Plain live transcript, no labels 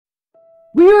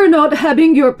We are not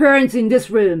having your parents in this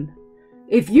room.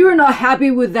 If you're not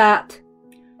happy with that,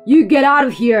 you get out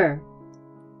of here.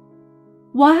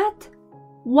 What?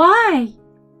 Why?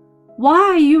 Why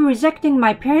are you rejecting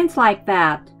my parents like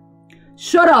that?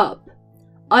 Shut up.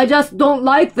 I just don't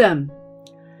like them.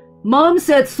 Mom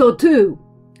said so too.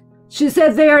 She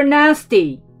said they are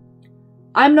nasty.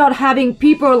 I'm not having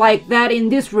people like that in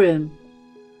this room.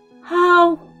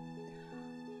 How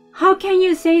can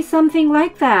you say something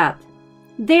like that?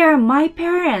 They are my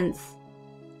parents.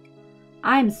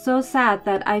 I'm so sad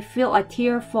that I feel a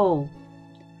tear fall.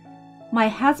 My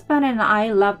husband and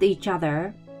I loved each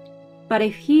other, but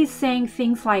if he's saying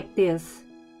things like this,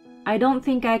 I don't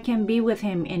think I can be with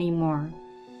him anymore.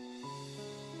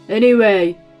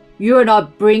 Anyway, you're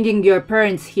not bringing your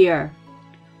parents here.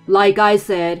 Like I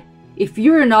said, if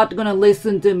you're not gonna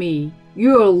listen to me,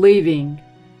 you're leaving.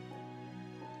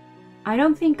 I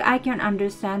don't think I can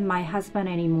understand my husband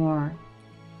anymore.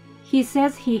 He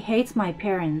says he hates my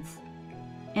parents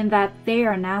and that they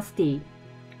are nasty.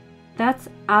 That's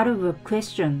out of the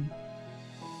question.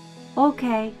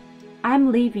 Okay,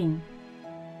 I'm leaving.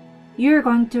 You're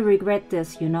going to regret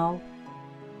this, you know.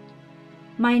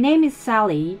 My name is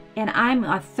Sally, and I'm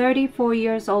a 34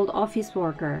 years old office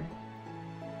worker.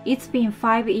 It's been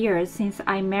 5 years since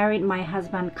I married my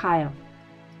husband Kyle.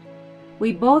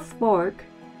 We both work,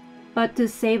 but to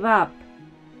save up,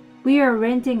 we are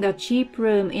renting a cheap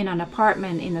room in an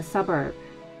apartment in a suburb.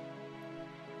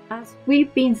 As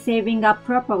we've been saving up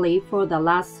properly for the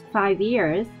last 5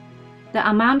 years, the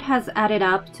amount has added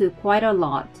up to quite a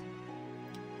lot.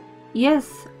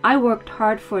 Yes, I worked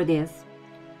hard for this.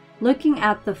 Looking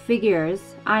at the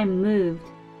figures, I'm moved.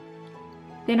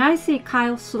 Then I see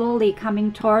Kyle slowly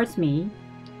coming towards me.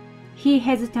 He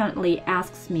hesitantly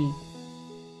asks me,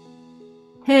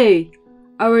 Hey,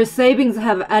 our savings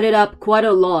have added up quite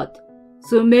a lot,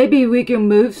 so maybe we can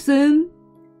move soon?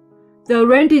 The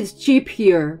rent is cheap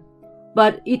here,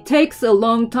 but it takes a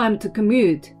long time to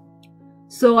commute.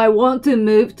 So I want to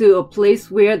move to a place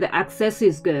where the access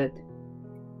is good.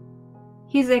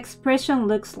 His expression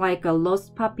looks like a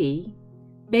lost puppy,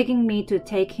 begging me to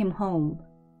take him home.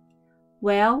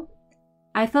 Well,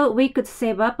 I thought we could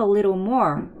save up a little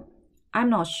more. I'm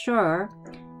not sure.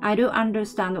 I do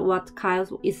understand what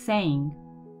Kyle is saying.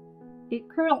 It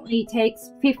currently takes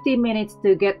 50 minutes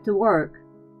to get to work.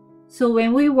 So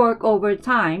when we work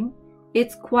overtime,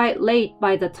 it's quite late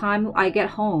by the time I get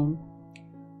home.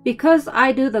 Because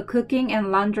I do the cooking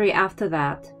and laundry after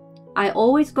that, I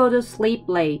always go to sleep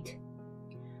late.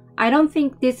 I don't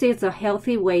think this is a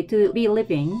healthy way to be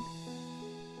living.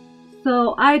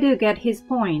 So I do get his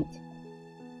point.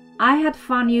 I had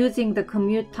fun using the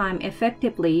commute time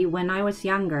effectively when I was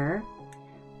younger,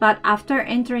 but after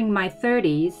entering my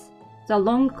 30s, the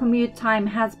long commute time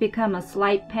has become a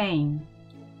slight pain.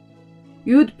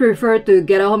 You'd prefer to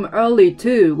get home early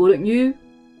too, wouldn't you?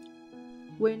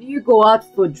 When you go out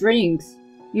for drinks,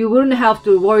 you wouldn't have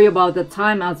to worry about the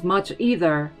time as much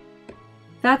either.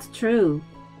 That's true.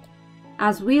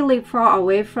 As we live far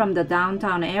away from the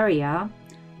downtown area,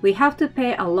 we have to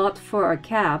pay a lot for a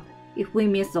cab if we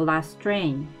miss the last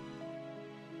train.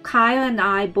 Kyle and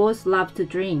I both love to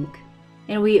drink,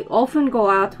 and we often go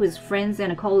out with friends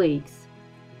and colleagues.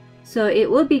 So it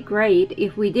would be great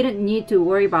if we didn't need to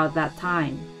worry about that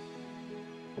time.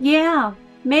 Yeah,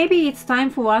 maybe it's time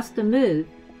for us to move.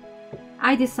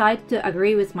 I decide to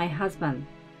agree with my husband.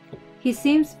 He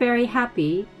seems very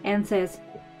happy and says,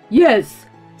 Yes,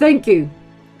 thank you.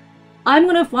 I'm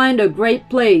gonna find a great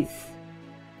place.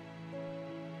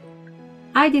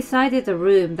 I decided the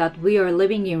room that we are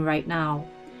living in right now,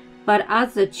 but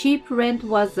as the cheap rent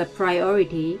was a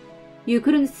priority, you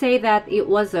couldn't say that it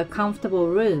was a comfortable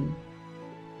room.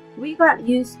 We got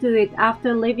used to it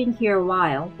after living here a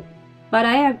while, but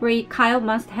I agree Kyle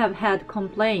must have had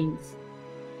complaints.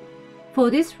 For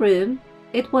this room,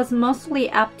 it was mostly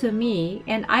up to me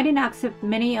and I didn't accept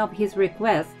many of his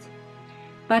requests,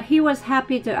 but he was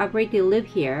happy to agree to live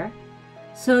here.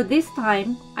 So this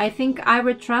time, I think I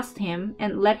would trust him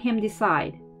and let him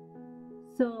decide.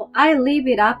 So I leave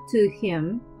it up to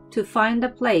him to find a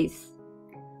place.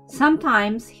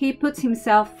 Sometimes he puts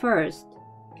himself first,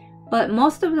 but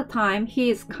most of the time he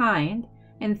is kind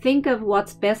and think of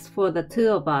what's best for the two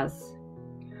of us.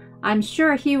 I'm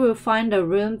sure he will find a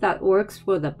room that works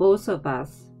for the both of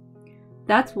us.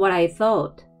 That's what I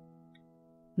thought.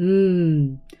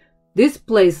 This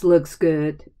place looks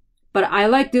good. But I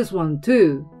like this one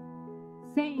too.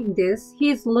 Saying this,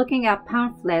 he's looking at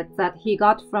pamphlets that he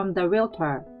got from the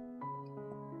realtor.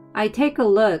 I take a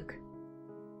look.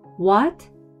 What?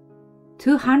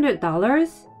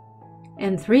 $200?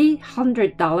 And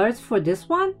 $300 for this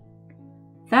one?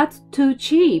 That's too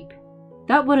cheap.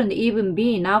 That wouldn't even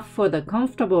be enough for the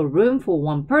comfortable room for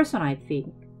one person, I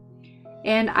think.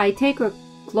 And I take a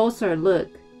closer look.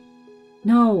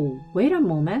 No, wait a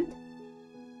moment.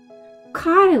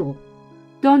 Kyle,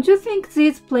 don't you think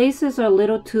these places are a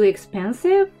little too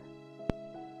expensive?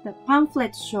 The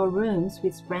pamphlets show rooms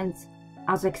with rents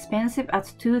as expensive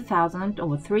as $2,000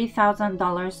 or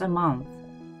 $3,000 a month.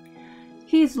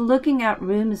 He's looking at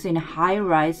rooms in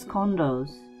high-rise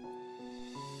condos.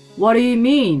 What do you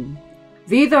mean?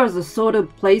 These are the sort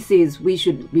of places we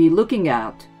should be looking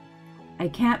at. I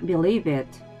can't believe it.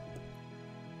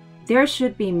 There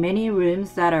should be many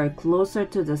rooms that are closer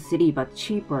to the city but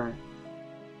cheaper.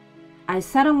 I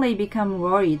suddenly become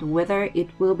worried whether it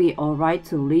will be alright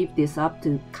to leave this up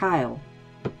to Kyle.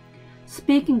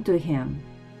 Speaking to him,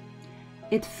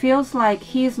 it feels like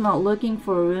he's not looking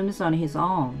for rooms on his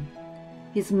own.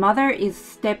 His mother is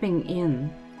stepping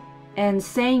in and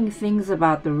saying things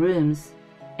about the rooms,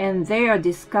 and they are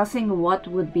discussing what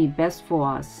would be best for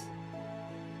us.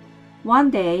 One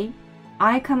day,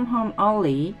 I come home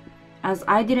early as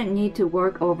I didn't need to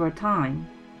work overtime.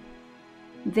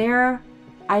 There,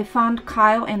 I found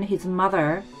Kyle and his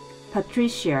mother,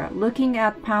 Patricia, looking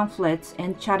at pamphlets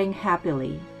and chatting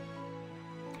happily.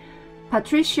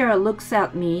 Patricia looks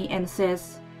at me and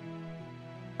says,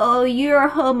 "Oh, you're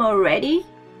home already?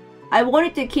 I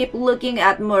wanted to keep looking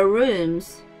at more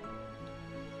rooms."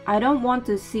 I don't want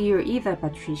to see you either,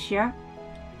 Patricia.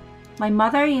 My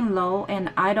mother-in-law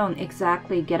and I don't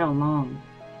exactly get along.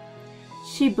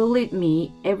 She bullied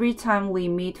me every time we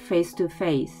meet face to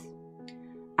face.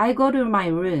 I go to my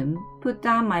room, put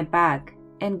down my bag,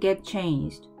 and get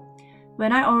changed,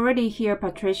 when I already hear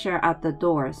Patricia at the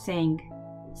door saying,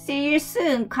 "See you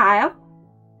soon, Kyle."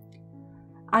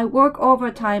 I work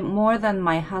overtime more than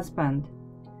my husband,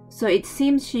 so it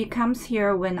seems she comes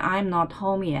here when I'm not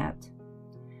home yet.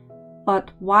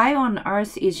 But why on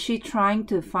earth is she trying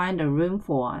to find a room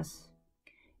for us?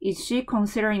 Is she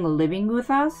considering living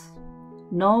with us?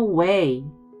 No way.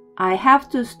 I have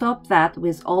to stop that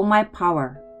with all my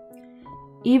power.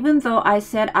 Even though I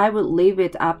said I would leave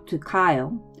it up to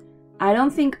Kyle, I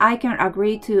don't think I can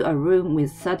agree to a room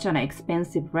with such an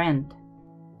expensive rent.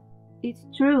 It's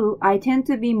true I tend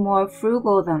to be more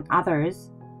frugal than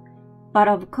others, but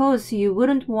of course you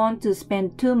wouldn't want to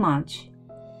spend too much.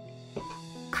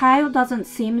 Kyle doesn't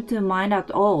seem to mind at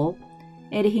all,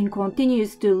 and he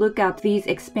continues to look at these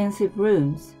expensive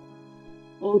rooms.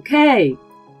 Okay,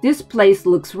 this place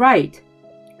looks right.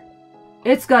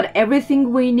 It's got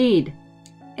everything we need,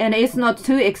 and it's not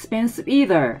too expensive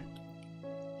either.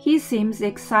 He seems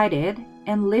excited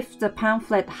and lifts the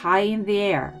pamphlet high in the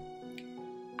air.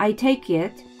 I take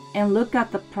it and look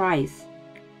at the price.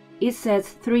 It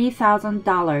says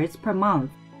 $3,000 per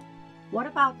month. What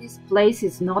about this place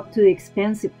is not too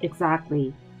expensive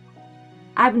exactly?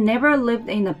 I've never lived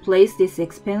in a place this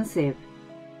expensive.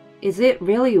 Is it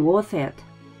really worth it?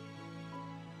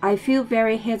 I feel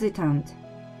very hesitant.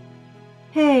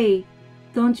 Hey,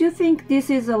 don't you think this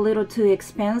is a little too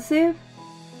expensive?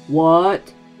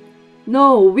 What?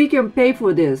 No, we can pay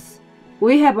for this.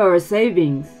 We have our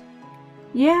savings.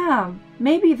 Yeah,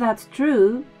 maybe that's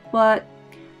true, but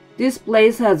this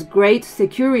place has great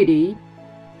security,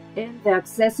 and the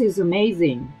access is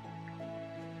amazing.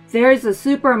 There is a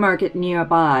supermarket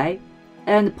nearby,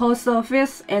 and the post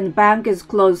office and bank is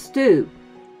close too.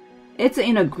 It's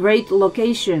in a great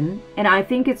location, and I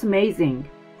think it's amazing.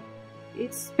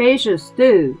 It's spacious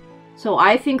too, so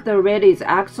I think the rent is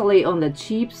actually on the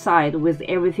cheap side with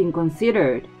everything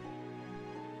considered.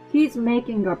 He's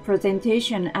making a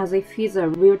presentation as if he's a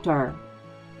realtor.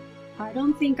 I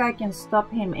don't think I can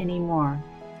stop him anymore.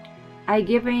 I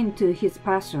give in to his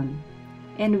passion,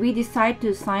 and we decide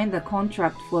to sign the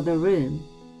contract for the room.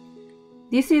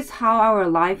 This is how our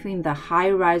life in the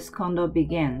high-rise condo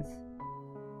begins.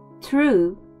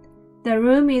 True, the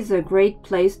room is a great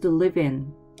place to live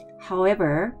in.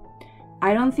 However,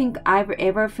 I don't think I've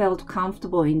ever felt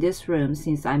comfortable in this room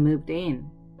since I moved in.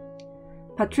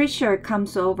 Patricia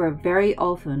comes over very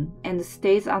often and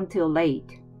stays until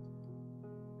late.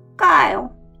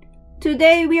 Kyle,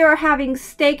 today we are having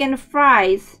steak and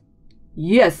fries.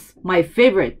 Yes, my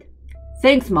favorite.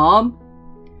 Thanks, Mom.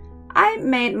 I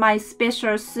made my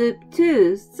special soup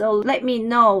too, so let me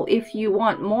know if you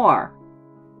want more.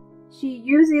 She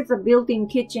uses the built-in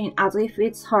kitchen as if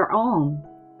it's her own.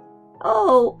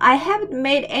 Oh, I haven't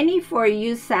made any for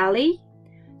you, Sally.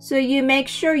 So you make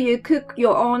sure you cook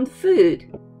your own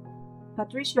food.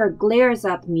 Patricia glares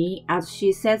at me as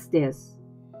she says this.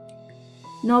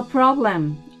 No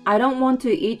problem. I don't want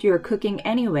to eat your cooking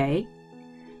anyway.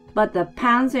 But the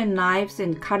pans and knives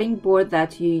and cutting board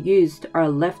that you used are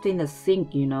left in the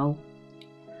sink, you know.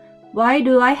 Why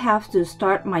do I have to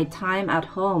start my time at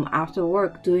home after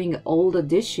work doing all the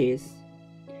dishes?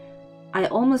 I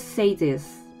almost say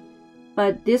this,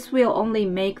 but this will only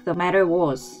make the matter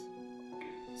worse.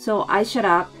 So I shut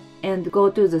up and go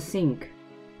to the sink.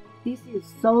 This is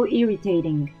so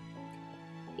irritating.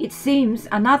 It seems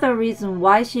another reason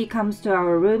why she comes to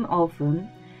our room often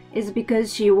is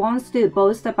because she wants to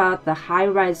boast about the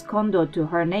high-rise condo to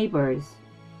her neighbors.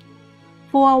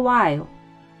 For a while,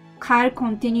 Kyle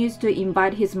continues to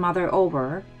invite his mother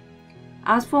over.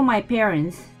 As for my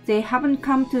parents, they haven't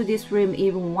come to this room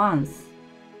even once.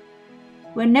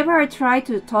 Whenever I try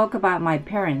to talk about my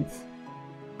parents,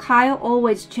 Kyle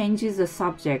always changes the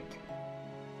subject.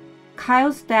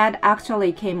 Kyle's dad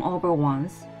actually came over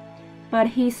once, but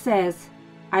he says,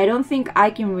 I don't think I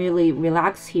can really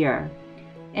relax here,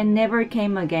 and never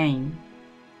came again.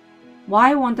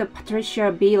 Why won't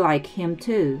Patricia be like him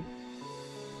too?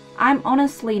 I'm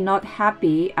honestly not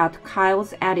happy at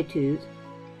Kyle's attitude,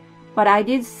 but I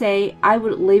did say I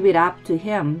would leave it up to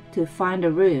him to find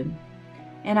a room,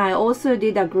 and I also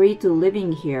did agree to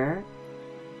living here,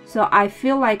 so I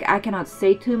feel like I cannot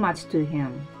say too much to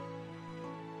him.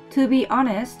 To be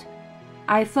honest,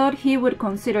 I thought he would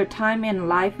consider time and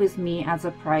life with me as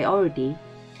a priority,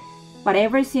 but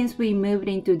ever since we moved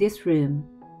into this room,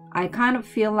 I kind of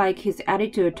feel like his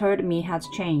attitude toward me has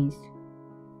changed.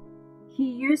 He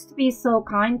used to be so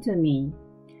kind to me,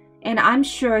 and I'm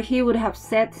sure he would have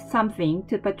said something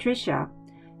to Patricia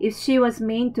if she was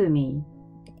mean to me.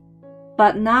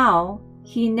 But now,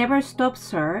 he never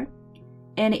stops her,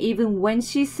 and even when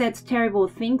she says terrible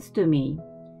things to me,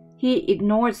 he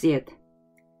ignores it,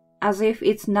 as if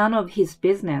it's none of his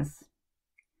business.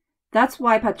 That's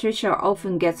why Patricia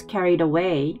often gets carried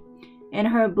away, and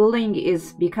her bullying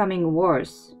is becoming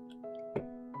worse.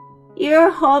 You're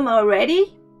home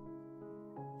already?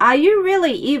 Are you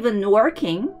really even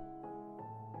working?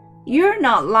 You're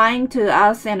not lying to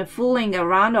us and fooling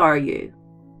around, are you?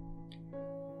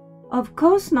 Of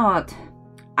course not.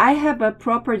 I have a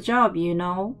proper job, you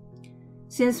know.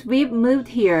 Since we've moved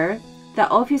here, the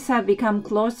office has become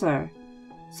closer,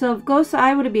 so of course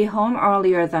I would be home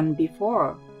earlier than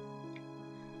before.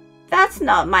 That's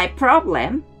not my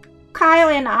problem. Kyle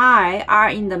and I are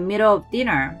in the middle of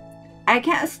dinner. I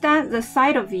can't stand the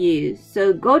sight of you,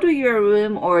 so go to your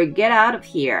room or get out of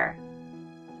here.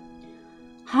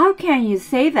 How can you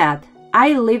say that?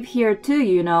 I live here too,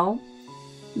 you know.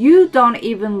 You don't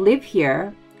even live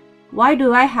here. Why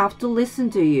do I have to listen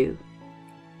to you?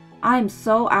 I'm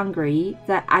so angry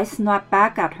that I snap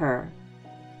back at her.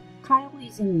 Kyle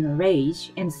is in a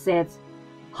rage and says,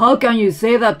 How can you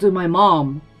say that to my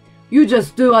mom? You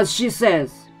just do as she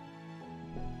says.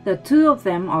 The two of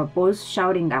them are both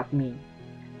shouting at me.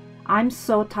 I'm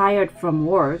so tired from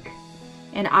work,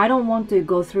 and I don't want to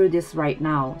go through this right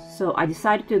now, so I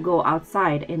decided to go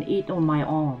outside and eat on my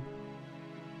own.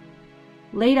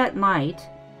 Late at night,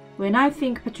 when I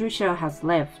think Patricia has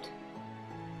left,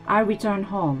 I return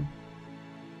home.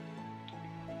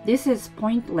 This is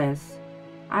pointless.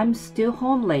 I'm still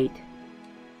home late.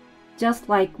 Just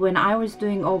like when I was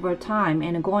doing overtime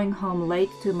and going home late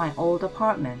to my old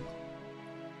apartment.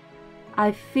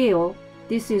 I feel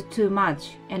this is too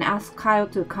much and ask Kyle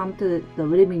to come to the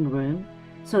living room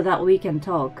so that we can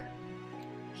talk.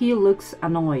 He looks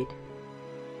annoyed.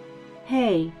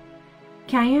 Hey,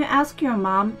 can you ask your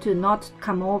mom to not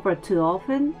come over too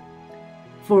often?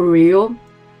 For real?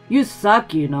 You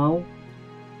suck, you know.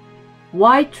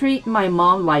 Why treat my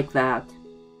mom like that?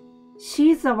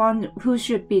 She's the one who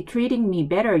should be treating me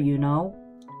better, you know.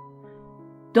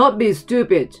 Don't be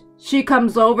stupid. She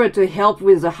comes over to help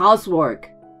with the housework.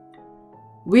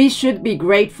 We should be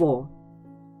grateful.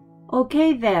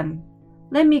 Okay then.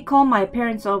 Let me call my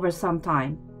parents over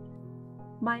sometime.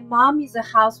 My mom is a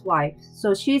housewife,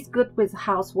 so she's good with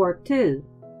housework too.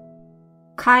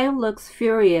 Kyle looks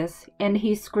furious and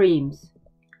he screams,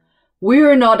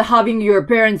 We're not having your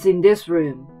parents in this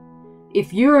room.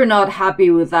 If you're not happy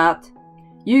with that,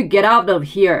 you get out of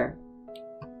here.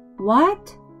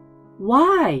 What?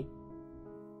 Why?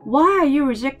 Why are you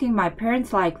rejecting my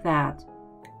parents like that?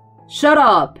 Shut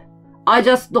up! I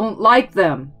just don't like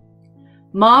them.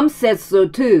 Mom says so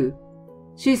too.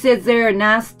 She says they're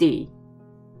nasty.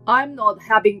 I'm not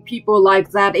having people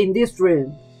like that in this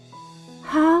room.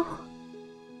 How?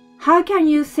 How can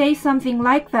you say something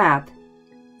like that?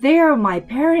 They are my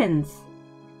parents.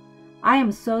 I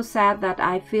am so sad that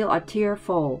I feel a tear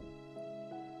fall.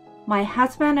 My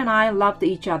husband and I loved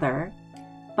each other,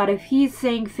 but if he's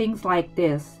saying things like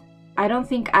this, I don't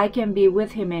think I can be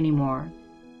with him anymore.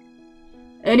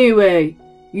 Anyway,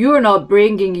 you're not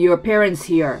bringing your parents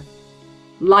here.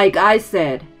 Like I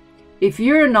said, if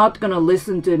you're not gonna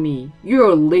listen to me,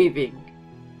 you're leaving.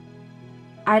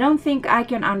 I don't think I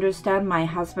can understand my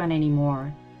husband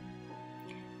anymore.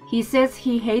 He says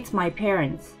he hates my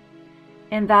parents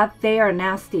and that they are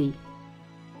nasty.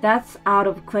 That's out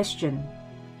of question.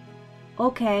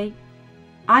 Okay,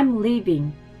 I'm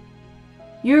leaving.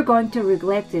 You're going to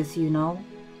regret this, you know.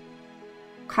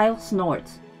 Kyle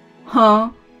snorts.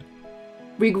 Huh?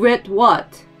 Regret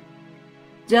what?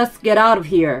 Just get out of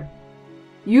here.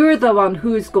 You're the one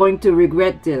who's going to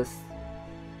regret this.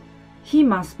 He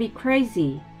must be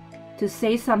crazy to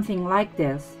say something like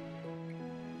this.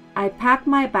 I pack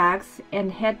my bags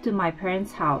and head to my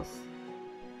parents' house.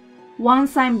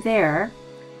 Once I'm there,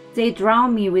 they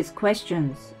drown me with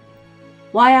questions.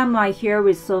 Why am I here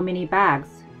with so many bags?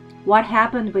 What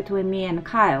happened between me and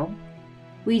Kyle?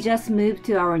 We just moved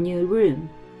to our new room.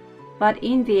 But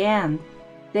in the end,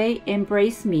 they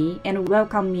embrace me and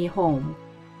welcome me home.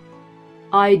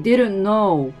 I didn't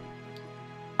know.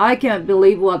 I can't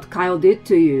believe what Kyle did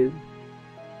to you.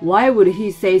 Why would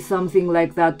he say something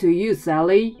like that to you,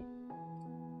 Sally?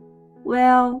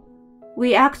 Well,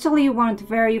 we actually weren't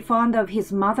very fond of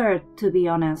his mother, to be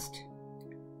honest.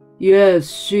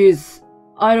 Yes,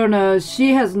 I don't know,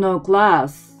 she has no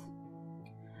class.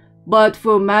 But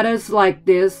for matters like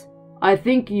this, I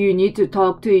think you need to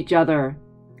talk to each other.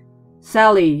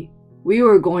 Sally, we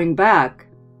were going back.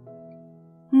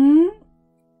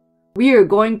 We are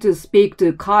going to speak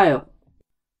to Kyle.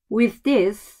 With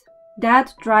this,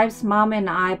 Dad drives Mom and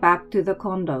I back to the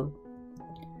condo.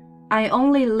 I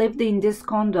only lived in this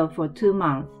condo for 2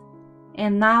 months,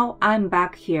 and now I'm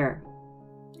back here.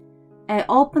 I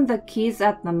open the keys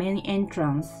at the main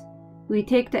entrance. We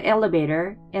take the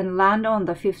elevator and land on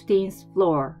the 15th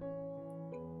floor.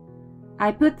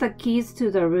 I put the keys to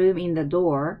the room in the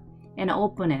door and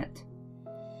open it,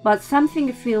 but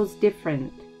something feels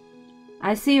different.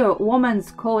 I see a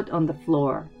woman's coat on the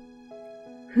floor.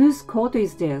 Whose coat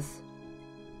is this?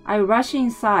 I rush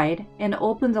inside and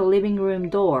open the living room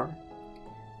door.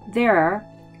 There,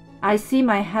 I see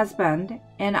my husband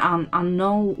and an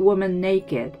unknown woman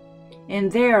naked,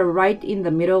 and they are right in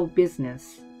the middle of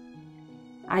business.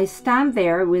 I stand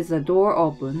there with the door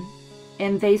open,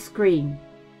 and they scream.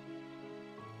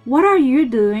 What are you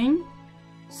doing?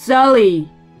 Sally,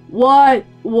 why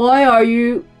are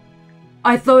you...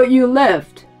 I thought you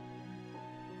left.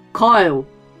 Kyle,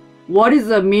 what is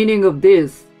the meaning of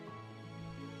this?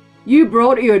 You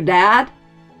brought your dad?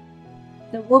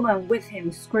 The woman with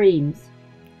him screams.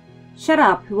 Shut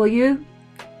up, will you?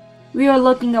 We are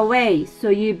looking away, so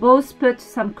you both put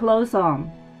some clothes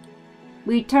on.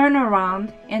 We turn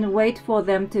around and wait for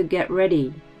them to get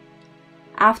ready.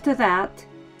 After that,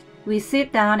 we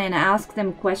sit down and ask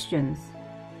them questions.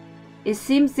 It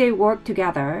seems they work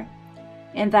together,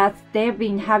 and that they've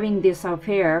been having this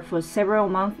affair for several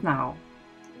months now.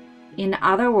 In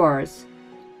other words,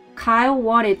 Kyle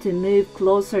wanted to move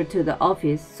closer to the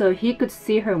office so he could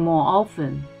see her more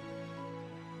often.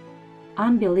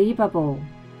 Unbelievable.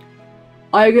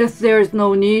 I guess there's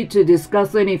no need to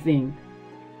discuss anything.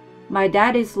 My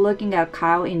dad is looking at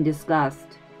Kyle in disgust.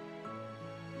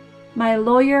 My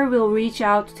lawyer will reach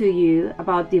out to you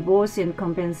about divorce and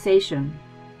compensation.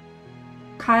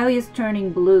 Kyle is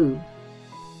turning blue.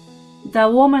 The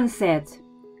woman said,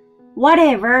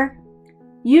 Whatever.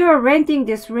 You're renting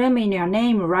this room in your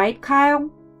name, right, Kyle?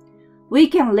 We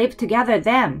can live together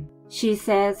then, she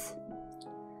says.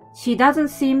 She doesn't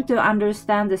seem to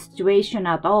understand the situation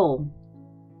at all.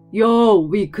 Yo,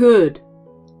 we could.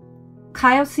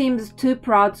 Kyle seems too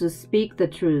proud to speak the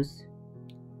truth.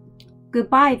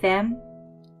 Goodbye then.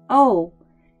 Oh,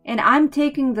 and I'm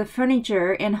taking the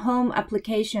furniture and home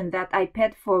application that I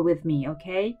paid for with me,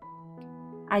 okay?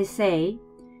 I say,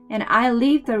 and I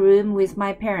leave the room with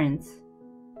my parents.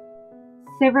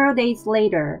 Several days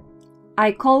later,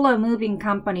 I call a moving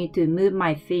company to move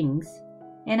my things,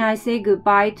 and I say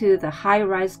goodbye to the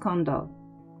high-rise condo.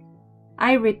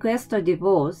 I request a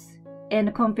divorce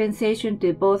and compensation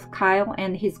to both Kyle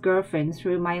and his girlfriend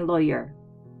through my lawyer.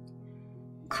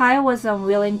 Kyle was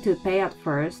unwilling to pay at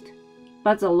first,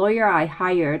 but the lawyer I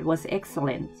hired was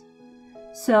excellent,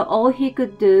 so all he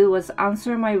could do was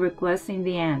answer my request in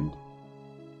the end.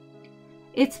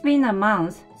 It's been a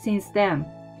month since then,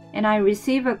 and I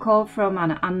receive a call from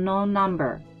an unknown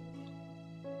number.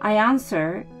 I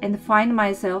answer and find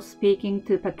myself speaking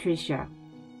to Patricia.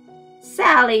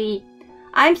 Sally,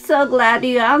 I'm so glad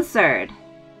you answered.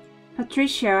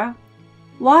 Patricia,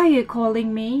 why are you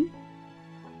calling me?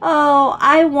 Oh,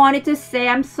 I wanted to say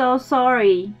I'm so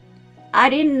sorry. I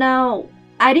didn't know.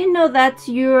 I didn't know that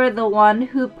you're the one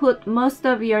who put most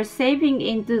of your saving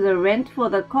into the rent for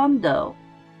the condo.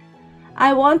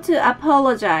 I want to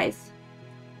apologize.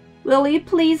 Will you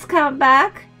please come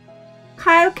back?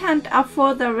 Kyle can't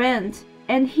afford the rent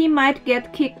and he might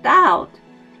get kicked out.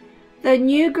 The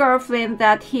new girlfriend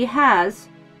that he has,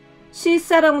 she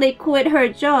suddenly quit her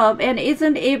job and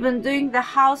isn't even doing the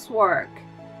housework.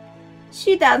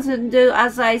 She doesn't do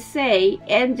as I say,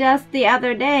 and just the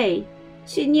other day,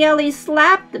 she nearly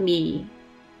slapped me.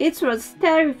 It was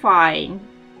terrifying.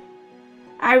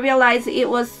 I realized it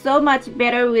was so much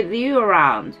better with you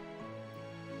around.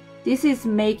 This is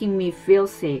making me feel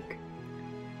sick.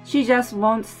 She just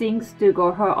wants things to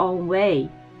go her own way.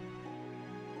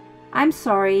 I'm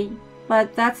sorry,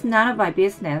 but that's none of my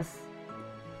business.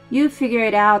 You figure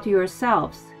it out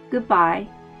yourselves. Goodbye.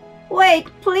 Wait,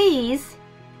 please.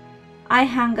 I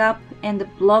hung up and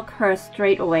blocked her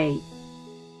straight away.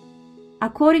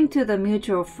 According to the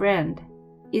mutual friend,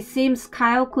 it seems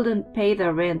Kyle couldn't pay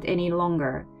the rent any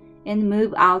longer and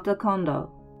moved out the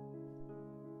condo.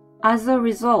 As a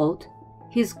result,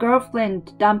 his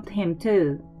girlfriend dumped him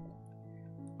too.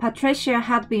 Patricia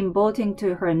had been boasting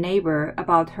to her neighbor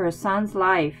about her son's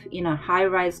life in a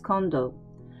high-rise condo,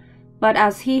 but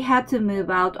as he had to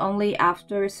move out only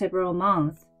after several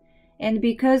months, and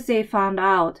because they found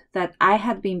out that I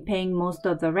had been paying most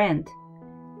of the rent,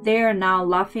 they are now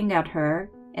laughing at her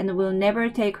and will never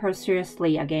take her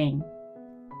seriously again.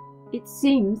 It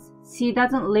seems she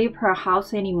doesn't leave her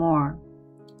house anymore.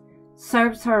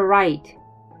 Serves her right.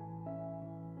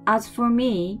 As for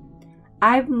me,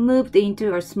 I've moved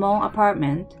into a small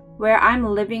apartment where I'm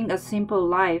living a simple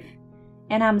life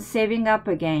and I'm saving up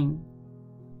again.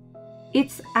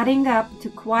 It's adding up to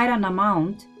quite an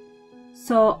amount,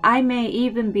 so I may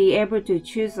even be able to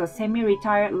choose a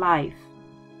semi-retired life.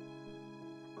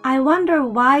 I wonder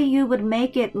why you would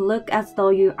make it look as though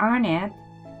you earn it,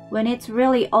 when it's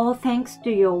really all thanks to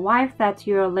your wife that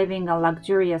you're living a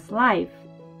luxurious life.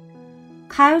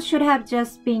 Kyle should have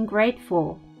just been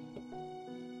grateful.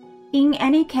 In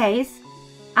any case,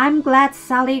 I'm glad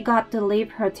Sally got to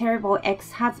leave her terrible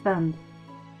ex-husband.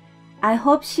 I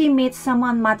hope she meets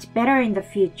someone much better in the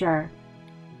future.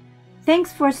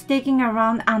 Thanks for sticking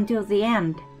around until the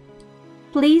end.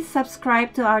 Please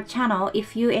subscribe to our channel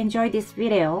if you enjoyed this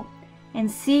video,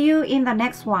 and see you in the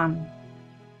next one.